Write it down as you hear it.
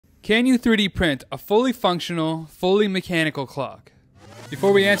Can you 3D print a fully functional, fully mechanical clock?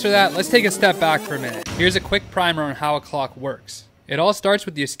 Before we answer that, let's take a step back for a minute. Here's a quick primer on how a clock works. It all starts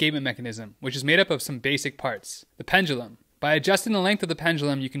with the escapement mechanism, which is made up of some basic parts. The pendulum. By adjusting the length of the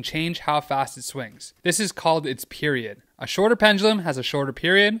pendulum, you can change how fast it swings. This is called its period. A shorter pendulum has a shorter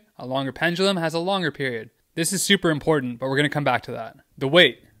period, a longer pendulum has a longer period. This is super important, but we're going to come back to that. The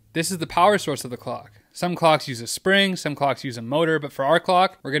weight. This is the power source of the clock. Some clocks use a spring, some clocks use a motor, but for our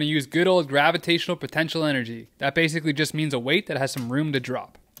clock, we're going to use good old gravitational potential energy. That basically just means a weight that has some room to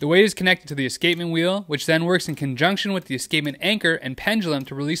drop. The weight is connected to the escapement wheel, which then works in conjunction with the escapement anchor and pendulum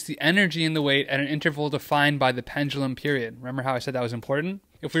to release the energy in the weight at an interval defined by the pendulum period. Remember how I said that was important?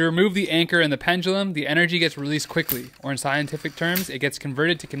 If we remove the anchor and the pendulum, the energy gets released quickly, or in scientific terms, it gets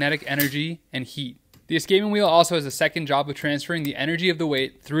converted to kinetic energy and heat. The escapement wheel also has a second job of transferring the energy of the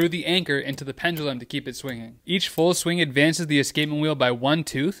weight through the anchor into the pendulum to keep it swinging. Each full swing advances the escapement wheel by 1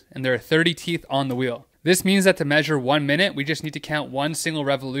 tooth, and there are 30 teeth on the wheel. This means that to measure 1 minute, we just need to count one single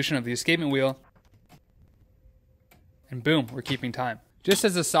revolution of the escapement wheel, and boom, we're keeping time. Just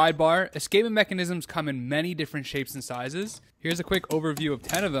as a sidebar, escapement mechanisms come in many different shapes and sizes. Here's a quick overview of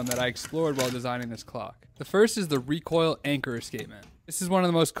 10 of them that I explored while designing this clock. The first is the recoil anchor escapement. This is one of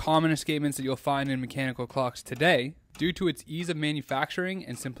the most common escapements that you'll find in mechanical clocks today due to its ease of manufacturing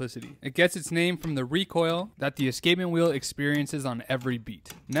and simplicity. It gets its name from the recoil that the escapement wheel experiences on every beat.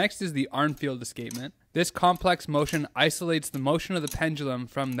 Next is the Armfield escapement. This complex motion isolates the motion of the pendulum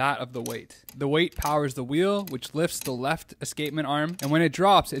from that of the weight. The weight powers the wheel, which lifts the left escapement arm, and when it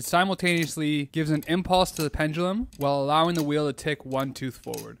drops, it simultaneously gives an impulse to the pendulum while allowing the wheel to tick 1 tooth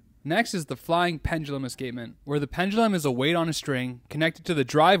forward. Next is the flying pendulum escapement, where the pendulum is a weight on a string connected to the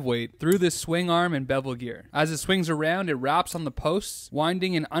drive weight through this swing arm and bevel gear. As it swings around, it wraps on the posts,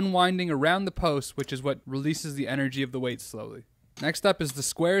 winding and unwinding around the posts, which is what releases the energy of the weight slowly. Next up is the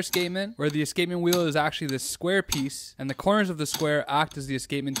square escapement, where the escapement wheel is actually this square piece, and the corners of the square act as the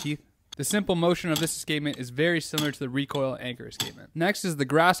escapement teeth. The simple motion of this escapement is very similar to the recoil anchor escapement. Next is the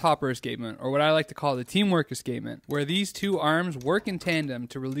grasshopper escapement, or what I like to call the teamwork escapement, where these two arms work in tandem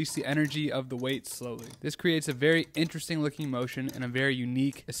to release the energy of the weight slowly. This creates a very interesting looking motion and a very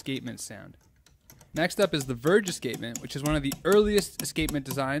unique escapement sound. Next up is the verge escapement, which is one of the earliest escapement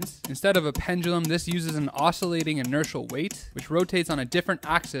designs. Instead of a pendulum, this uses an oscillating inertial weight, which rotates on a different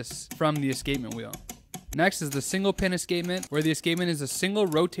axis from the escapement wheel. Next is the single pin escapement, where the escapement is a single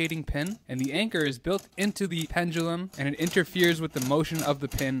rotating pin, and the anchor is built into the pendulum, and it interferes with the motion of the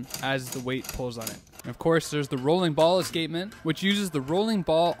pin as the weight pulls on it. And of course, there's the rolling ball escapement, which uses the rolling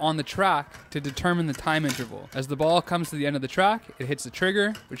ball on the track to determine the time interval. As the ball comes to the end of the track, it hits the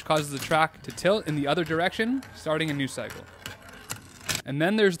trigger, which causes the track to tilt in the other direction, starting a new cycle. And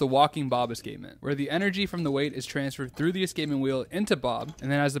then there's the walking bob escapement, where the energy from the weight is transferred through the escapement wheel into Bob,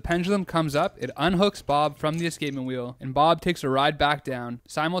 and then as the pendulum comes up, it unhooks Bob from the escapement wheel, and Bob takes a ride back down,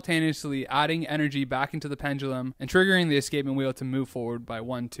 simultaneously adding energy back into the pendulum and triggering the escapement wheel to move forward by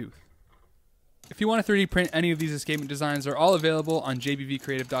 1 tooth. If you want to 3D print any of these escapement designs, they're all available on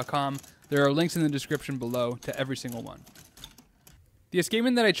jbvcreative.com. There are links in the description below to every single one. The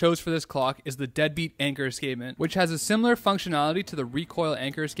escapement that I chose for this clock is the deadbeat anchor escapement, which has a similar functionality to the recoil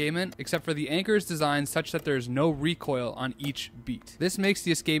anchor escapement, except for the anchor is designed such that there is no recoil on each beat. This makes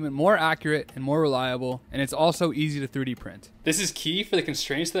the escapement more accurate and more reliable, and it's also easy to 3D print. This is key for the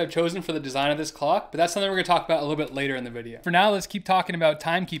constraints that I've chosen for the design of this clock, but that's something we're going to talk about a little bit later in the video. For now, let's keep talking about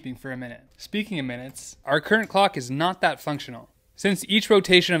timekeeping for a minute. Speaking of minutes, our current clock is not that functional. Since each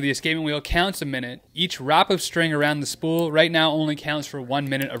rotation of the escapement wheel counts a minute, each wrap of string around the spool right now only counts for 1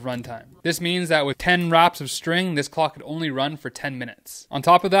 minute of runtime. This means that with 10 wraps of string, this clock could only run for 10 minutes. On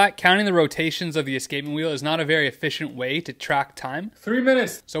top of that, counting the rotations of the escapement wheel is not a very efficient way to track time. 3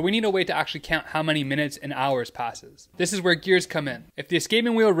 minutes! So we need a way to actually count how many minutes and hours passes. This is where gears come in. If the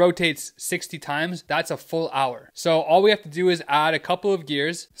escapement wheel rotates 60 times, that's a full hour. So all we have to do is add a couple of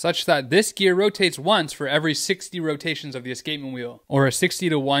gears such that this gear rotates once for every 60 rotations of the escapement wheel, or a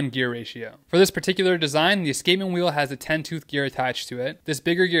 60:1 gear ratio. For this particular design, the escapement wheel has a 10-tooth gear attached to it. This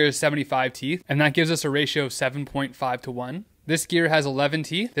bigger gear is 75 teeth, and that gives us a ratio of 7.5:1. This gear has 11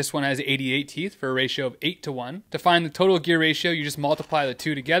 teeth. This one has 88 teeth for a ratio of 8:1. To find the total gear ratio, you just multiply the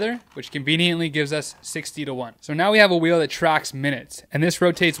two together, which conveniently gives us 60:1. So now we have a wheel that tracks minutes, and this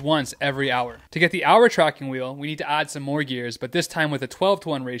rotates once every hour. To get the hour tracking wheel, we need to add some more gears, but this time with a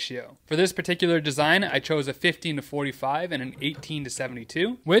 12:1 ratio. For this particular design, I chose a 15:45 and an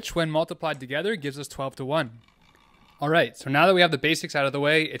 18:72, which when multiplied together gives us 12:1. Alright, so now that we have the basics out of the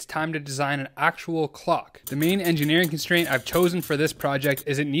way, it's time to design an actual clock. The main engineering constraint I've chosen for this project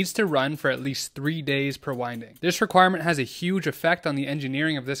is it needs to run for at least 3 days per winding. This requirement has a huge effect on the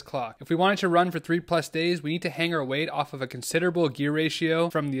engineering of this clock. If we want it to run for 3+ days, we need to hang our weight off of a considerable gear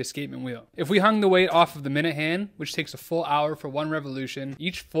ratio from the escapement wheel. If we hung the weight off of the minute hand, which takes a full hour for 1 revolution,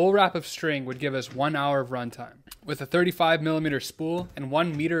 each full wrap of string would give us 1 hour of runtime. With a 35mm spool and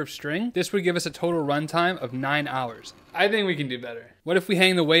 1 meter of string, this would give us a total runtime of 9 hours. I think we can do better. What if we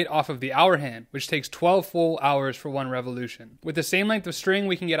hang the weight off of the hour hand, which takes 12 full hours for 1 revolution? With the same length of string,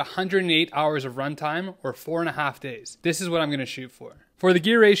 we can get 108 hours of runtime, or 4.5 days. This is what I'm going to shoot for. For the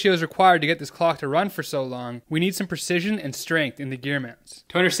gear ratios required to get this clock to run for so long, we need some precision and strength in the gear mounts.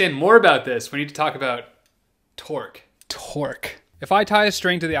 To understand more about this, we need to talk about torque. If I tie a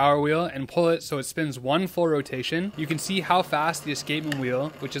string to the hour wheel and pull it so it spins 1 full rotation, you can see how fast the escapement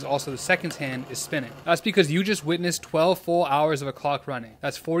wheel, which is also the seconds hand, is spinning. That's because you just witnessed 12 full hours of a clock running.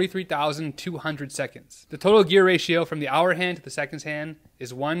 That's 43,200 seconds. The total gear ratio from the hour hand to the seconds hand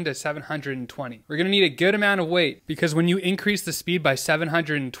is 1 to 720. We're going to need a good amount of weight because when you increase the speed by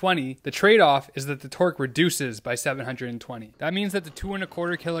 720, the trade-off is that the torque reduces by 720. That means that the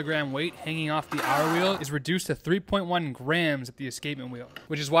 2¼ kilogram weight hanging off the hour wheel is reduced to 3.1 grams at the escapement wheel,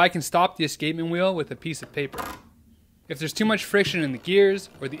 which is why I can stop the escapement wheel with a piece of paper. If there's too much friction in the gears,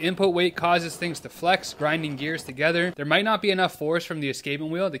 or the input weight causes things to flex, grinding gears together, there might not be enough force from the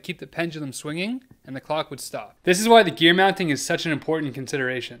escapement wheel to keep the pendulum swinging, and the clock would stop. This is why the gear mounting is such an important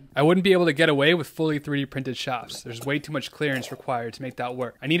consideration. I wouldn't be able to get away with fully 3D printed shafts. There's way too much clearance required to make that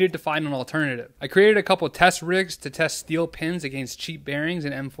work. I needed to find an alternative. I created a couple test rigs to test steel pins against cheap bearings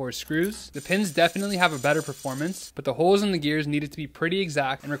and M4 screws. The pins definitely have a better performance, but the holes in the gears needed to be pretty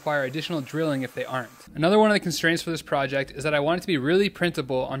exact and require additional drilling if they aren't. Another one of the constraints for this project is that I want it to be really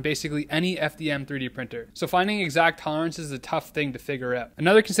printable on basically any FDM 3D printer. So finding exact tolerances is a tough thing to figure out.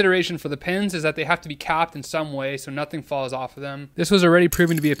 Another consideration for the pins is that they have to be capped in some way so nothing falls off of them. This was already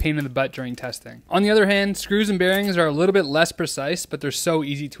proven to be a pain in the butt during testing. On the other hand, screws and bearings are a little bit less precise, but they're so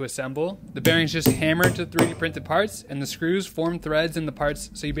easy to assemble. The bearings just hammer into 3D printed parts, and the screws form threads in the parts,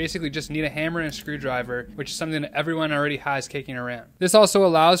 so you basically just need a hammer and a screwdriver, which is something that everyone already has kicking around. This also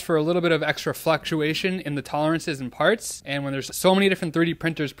allows for a little bit of extra fluctuation in the tolerances and parts, and when there's so many different 3D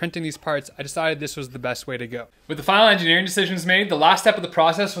printers printing these parts, I decided this was the best way to go. With the final engineering decisions made, the last step of the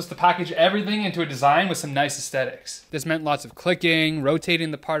process was to package everything into a design with some nice aesthetics. This meant lots of clicking,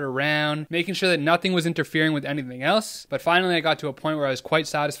 rotating the part around, making sure that nothing was interfering with anything else, but finally I got to a point where I was quite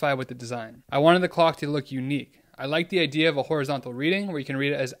satisfied with the design. I wanted the clock to look unique. I like the idea of a horizontal reading where you can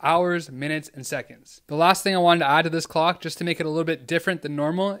read it as hours, minutes, and seconds. The last thing I wanted to add to this clock, just to make it a little bit different than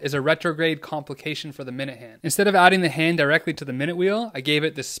normal, is a retrograde complication for the minute hand. Instead of adding the hand directly to the minute wheel, I gave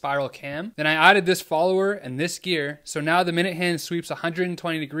it this spiral cam. Then I added this follower and this gear, so now the minute hand sweeps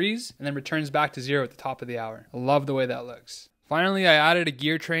 120 degrees and then returns back to 0 at the top of the hour. I love the way that looks. Finally, I added a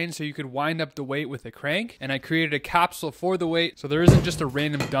gear train so you could wind up the weight with a crank, and I created a capsule for the weight so there isn't just a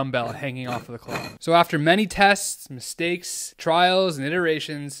random dumbbell hanging off of the clock. So after many tests, mistakes, trials, and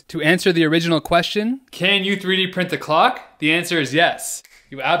iterations, to answer the original question, can you 3D print the clock? The answer is yes,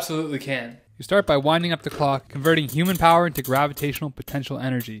 you absolutely can. You start by winding up the clock, converting human power into gravitational potential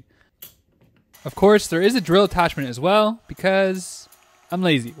energy. Of course, there is a drill attachment as well, because I'm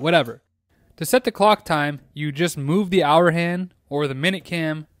lazy, whatever. To set the clock time, you just move the hour hand or the minute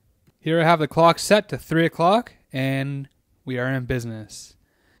cam. Here I have the clock set to 3 o'clock and we are in business.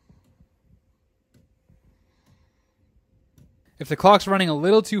 If the clock's running a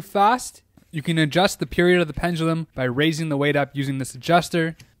little too fast, you can adjust the period of the pendulum by raising the weight up using this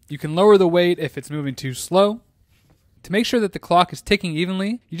adjuster. You can lower the weight if it's moving too slow. To make sure that the clock is ticking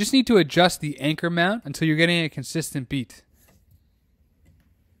evenly, you just need to adjust the anchor mount until you're getting a consistent beat.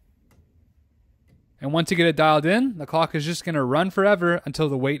 And once you get it dialed in, the clock is just going to run forever until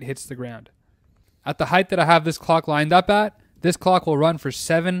the weight hits the ground. At the height that I have this clock lined up at, this clock will run for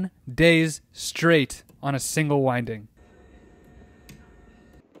 7 days straight on a single winding.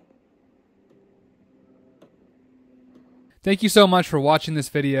 Thank you so much for watching this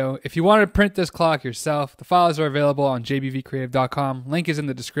video. If you want to print this clock yourself, the files are available on jbvcreative.com. Link is in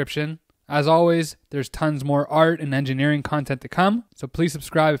the description. As always, there's tons more art and engineering content to come, so please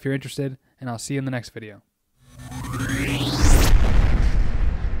subscribe if you're interested, and I'll see you in the next video.